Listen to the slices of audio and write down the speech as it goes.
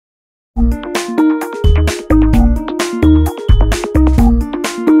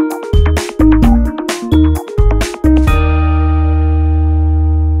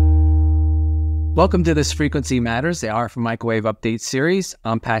Welcome to this Frequency Matters, the RF Microwave Update series.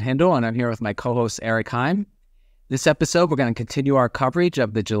 I'm Pat Hindle, and I'm here with my co-host Eric Heim. This episode, we're going to continue our coverage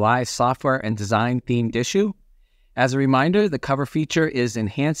of the July software and design themed issue. As a reminder, the cover feature is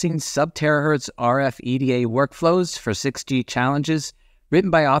Enhancing Sub-Terahertz RF EDA Workflows for 6G Challenges,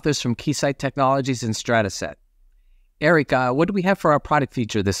 written by authors from Keysight Technologies and Strataset. Eric, what do we have for our product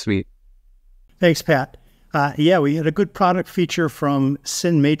feature this week? Thanks, Pat. We had a good product feature from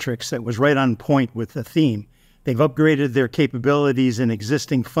SynMatrix that was right on point with the theme. They've upgraded their capabilities and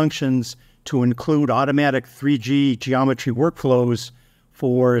existing functions to include automatic 3G geometry workflows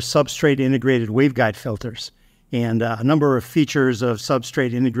for substrate integrated waveguide filters. And a number of features of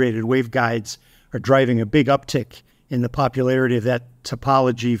substrate integrated waveguides are driving a big uptick in the popularity of that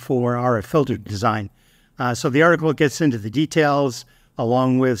topology for RF filter design. So the article gets into the details,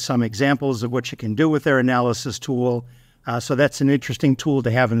 along with some examples of what you can do with their analysis tool. So that's an interesting tool to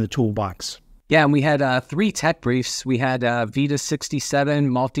have in the toolbox. Yeah, and we had 3 tech briefs. We had VITA67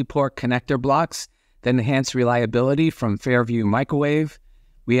 multi-port connector blocks that enhance reliability from Fairview Microwave.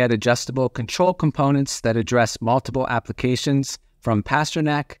 We had adjustable control components that address multiple applications from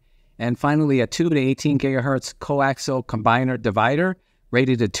Pasternak. And finally, a 2 to 18 gigahertz coaxial combiner divider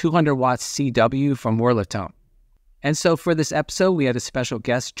rated at 200 watts CW from Wurlitone. And so for this episode, we had a special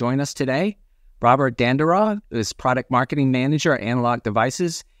guest join us today. Robert Dandara is Product Marketing Manager at Analog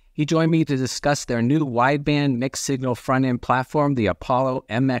Devices. He joined me to discuss their new wideband mixed signal front-end platform, the Apollo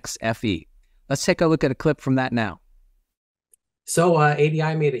MX-FE. Let's take a look at a clip from that now. So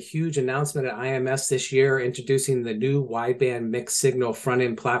ADI made a huge announcement at IMS this year, introducing the new wideband mixed signal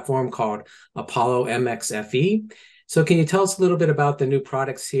front-end platform called Apollo MX-FE. So can you tell us a little bit about the new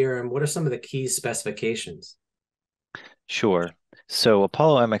products here and what are some of the key specifications? Sure. So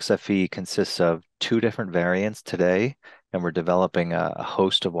Apollo MX-FE consists of 2 different variants today, and we're developing a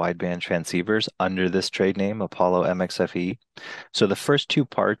host of wideband transceivers under this trade name, Apollo MX-FE. So the first 2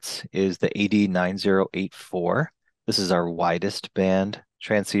 parts is the AD9084. This is our widest band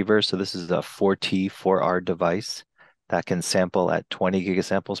transceiver. So this is a 4T, 4R device that can sample at 20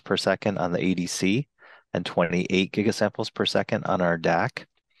 gigasamples per second on the ADC and 28 gigasamples per second on our DAC.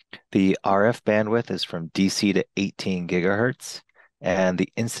 The RF bandwidth is from DC to 18 gigahertz, and the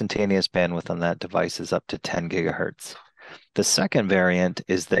instantaneous bandwidth on that device is up to 10 gigahertz. The second variant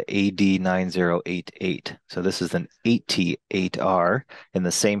is the AD9088. So this is an 8T8R in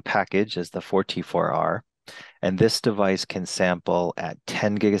the same package as the 4T4R. And this device can sample at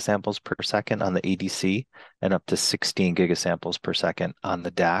 10 gigasamples per second on the ADC and up to 16 gigasamples per second on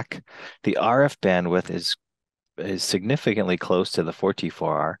the DAC. The RF bandwidth is significantly close to the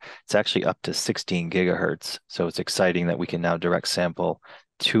 4T4R. It's actually up to 16 gigahertz. So it's exciting that we can now direct sample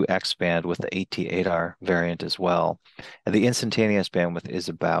to X-band with the 8T8R variant as well. And the instantaneous bandwidth is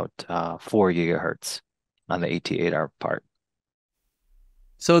about 4 gigahertz on the 8T8R part.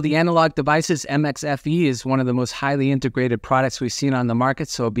 So the Analog Devices MX-FE is one of the most highly integrated products we've seen on the market,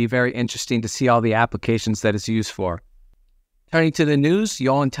 so it'll be very interesting to see all the applications that it's used for. Turning to the news,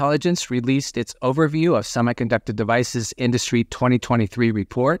 Yole Intelligence released its overview of Semiconductor Devices Industry 2023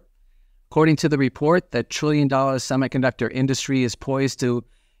 report. According to the report, the trillion-dollar semiconductor industry is poised to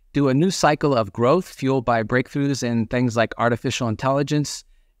do a new cycle of growth fueled by breakthroughs in things like artificial intelligence,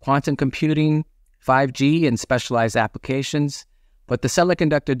 quantum computing, 5G, and specialized applications. But the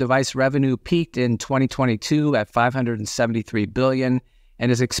semiconductor device revenue peaked in 2022 at $573 billion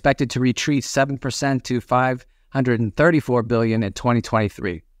and is expected to retreat 7% to $534 billion in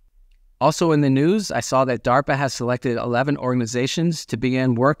 2023. Also in the news, I saw that DARPA has selected 11 organizations to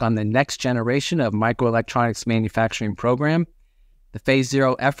begin work on the next generation of microelectronics manufacturing program. The Phase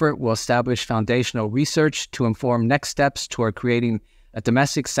Zero effort will establish foundational research to inform next steps toward creating a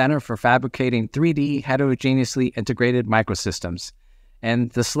domestic center for fabricating 3D heterogeneously integrated microsystems.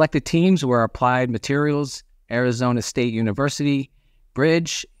 And the selected teams were Applied Materials, Arizona State University,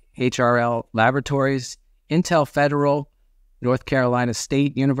 Bridge, HRL Laboratories, Intel Federal, North Carolina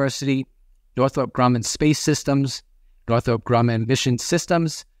State University, Northrop Grumman Space Systems, Northrop Grumman Mission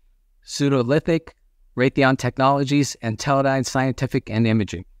Systems, Pseudolithic, Raytheon Technologies, and Teledyne Scientific and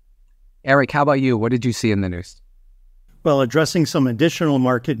Imaging. Eric, how about you? What did you see in the news? Well, addressing some additional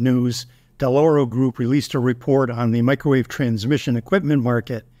market news, Dell'Oro Group released a report on the microwave transmission equipment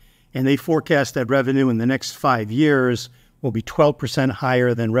market, and they forecast that revenue in the next 5 years will be 12%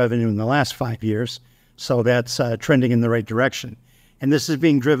 higher than revenue in the last 5 years. So that's trending in the right direction. And this is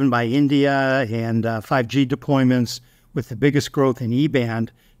being driven by India and 5G deployments, with the biggest growth in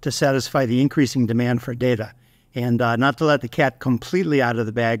E-band to satisfy the increasing demand for data. And not to let the cat completely out of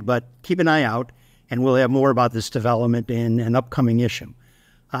the bag, but keep an eye out, and we'll have more about this development in an upcoming issue.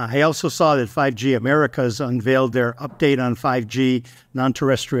 I also saw that 5G Americas unveiled their update on 5G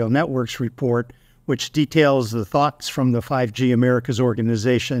non-terrestrial networks report, which details the thoughts from the 5G Americas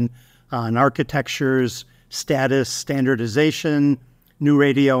organization on architectures, status, standardization, new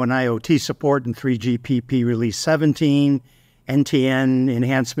radio and IoT support in 3GPP Release 17, NTN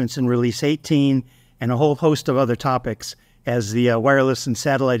enhancements in Release 18, and a whole host of other topics as the wireless and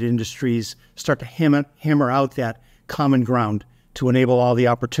satellite industries start to hammer out that common ground to enable all the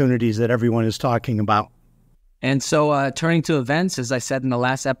opportunities that everyone is talking about. And so turning to events, as I said in the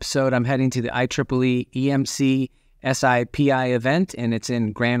last episode, I'm heading to the IEEE EMC SIPI event, and it's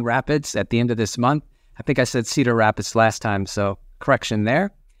in Grand Rapids at the end of this month. I think I said Cedar Rapids last time, so correction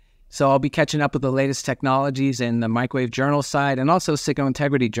there. So I'll be catching up with the latest technologies in the Microwave Journal side and also Signal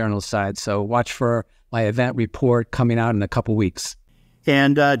Integrity Journal side. So watch for my event report coming out in a couple weeks.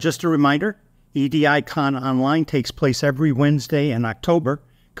 And just a reminder, EDICon Online takes place every Wednesday in October,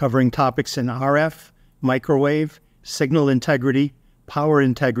 covering topics in RF, microwave, signal integrity, power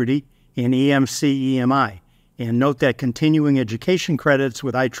integrity, and EMC EMI. And note that continuing education credits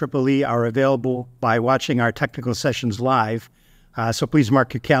with IEEE are available by watching our technical sessions live, so please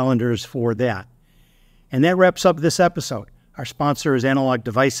mark your calendars for that. And that wraps up this episode. Our sponsor is Analog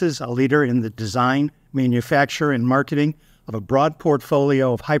Devices, a leader in the design, manufacture, and marketing of a broad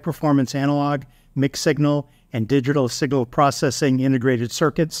portfolio of high-performance analog, mixed signal, and digital signal processing integrated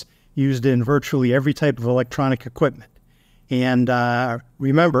circuits used in virtually every type of electronic equipment. And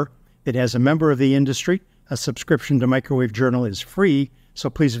remember that as a member of the industry, a subscription to Microwave Journal is free, so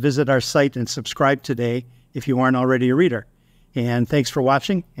please visit our site and subscribe today if you aren't already a reader. And thanks for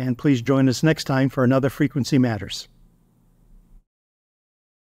watching, and please join us next time for another Frequency Matters.